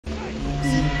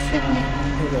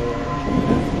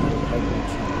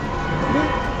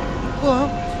Whoa.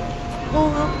 Whoa.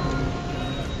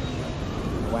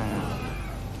 Wow.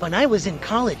 When I was in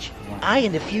college, I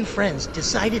and a few friends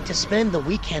decided to spend the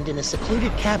weekend in a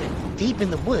secluded cabin deep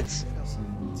in the woods.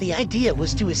 The idea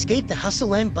was to escape the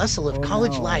hustle and bustle of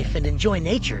college life and enjoy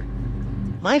nature.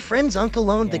 My friend's uncle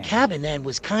owned the cabin and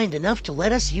was kind enough to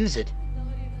let us use it.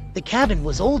 The cabin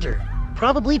was older,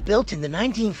 probably built in the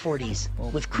 1940s,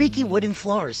 with creaky wooden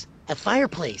floors, a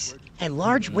fireplace, and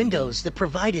large windows that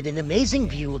provided an amazing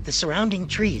view of the surrounding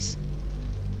trees.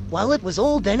 While it was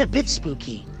old and a bit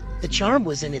spooky, the charm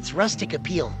was in its rustic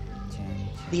appeal.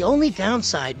 The only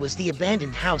downside was the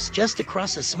abandoned house just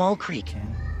across a small creek.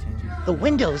 The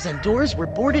windows and doors were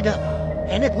boarded up,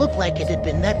 and it looked like it had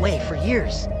been that way for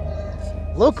years.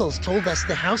 Locals told us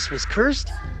the house was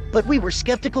cursed, but we were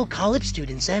skeptical college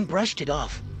students and brushed it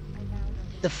off.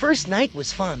 The first night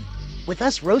was fun, with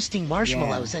us roasting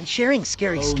marshmallows and sharing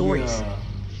scary stories.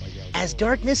 As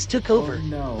darkness took over,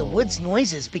 the woods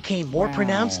noises became more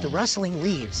pronounced: the rustling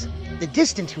leaves, the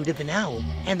distant hoot of an owl,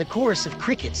 and the chorus of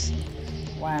crickets.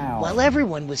 While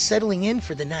everyone was settling in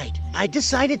for the night, I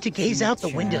decided to gaze out the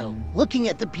window, looking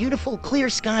at the beautiful clear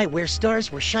sky where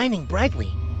stars were shining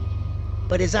brightly.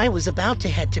 But as I was about to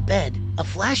head to bed, a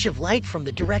flash of light from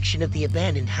the direction of the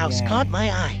abandoned house caught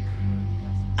my eye.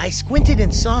 I squinted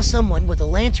and saw someone with a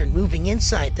lantern moving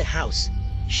inside the house,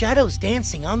 shadows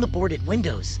dancing on the boarded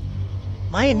windows.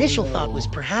 My initial thought was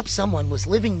perhaps someone was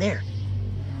living there.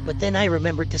 But then I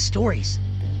remembered the stories.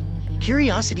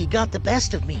 Curiosity got the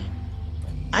best of me.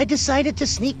 I decided to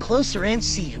sneak closer and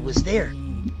see who was there.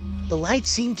 The light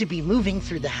seemed to be moving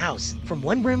through the house, from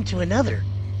one room to another.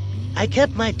 I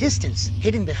kept my distance,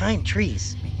 hidden behind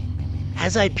trees.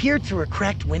 As I peered through a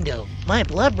cracked window, my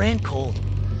blood ran cold.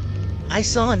 I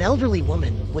saw an elderly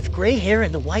woman with gray hair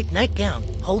and a white nightgown,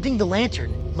 holding the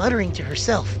lantern, muttering to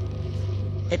herself.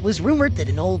 It was rumored that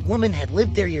an old woman had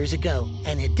lived there years ago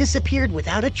and had disappeared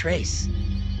without a trace.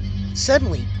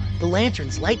 Suddenly, the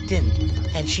lantern's light dimmed,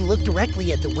 and she looked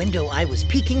directly at the window I was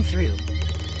peeking through,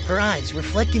 her eyes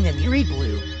reflecting an eerie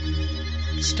blue.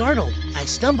 Startled, I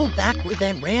stumbled backward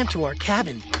and ran to our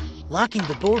cabin, locking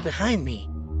the door behind me.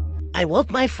 I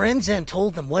woke my friends and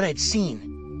told them what I'd seen,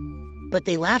 but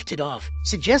they laughed it off,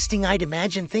 suggesting I'd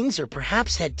imagined things or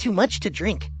perhaps had too much to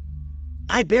drink.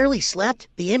 I barely slept,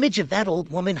 the image of that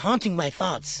old woman haunting my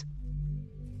thoughts.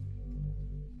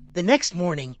 The next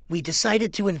morning, we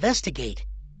decided to investigate.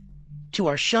 To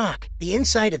our shock, the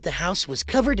inside of the house was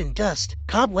covered in dust,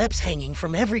 cobwebs hanging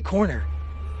from every corner.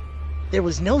 There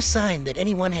was no sign that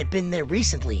anyone had been there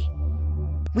recently.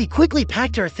 We quickly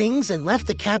packed our things and left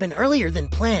the cabin earlier than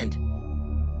planned.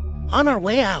 On our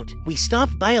way out, we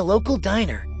stopped by a local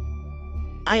diner.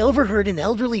 I overheard an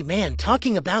elderly man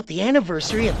talking about the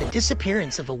anniversary of the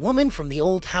disappearance of a woman from the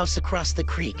old house across the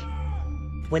creek.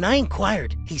 When I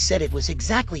inquired, he said it was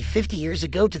exactly 50 years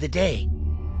ago to the day.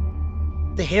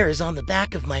 The hairs on the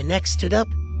back of my neck stood up.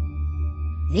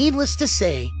 Needless to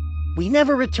say, we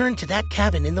never returned to that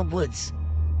cabin in the woods.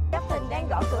 Captain đang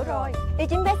gõ cửa rồi. Y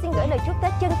Chín Bét xin gửi lời chúc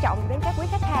Tết trân trọng đến các quý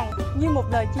khách hàng. Như một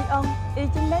lời tri ân, Y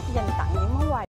Chín Bét dành tặng những món quà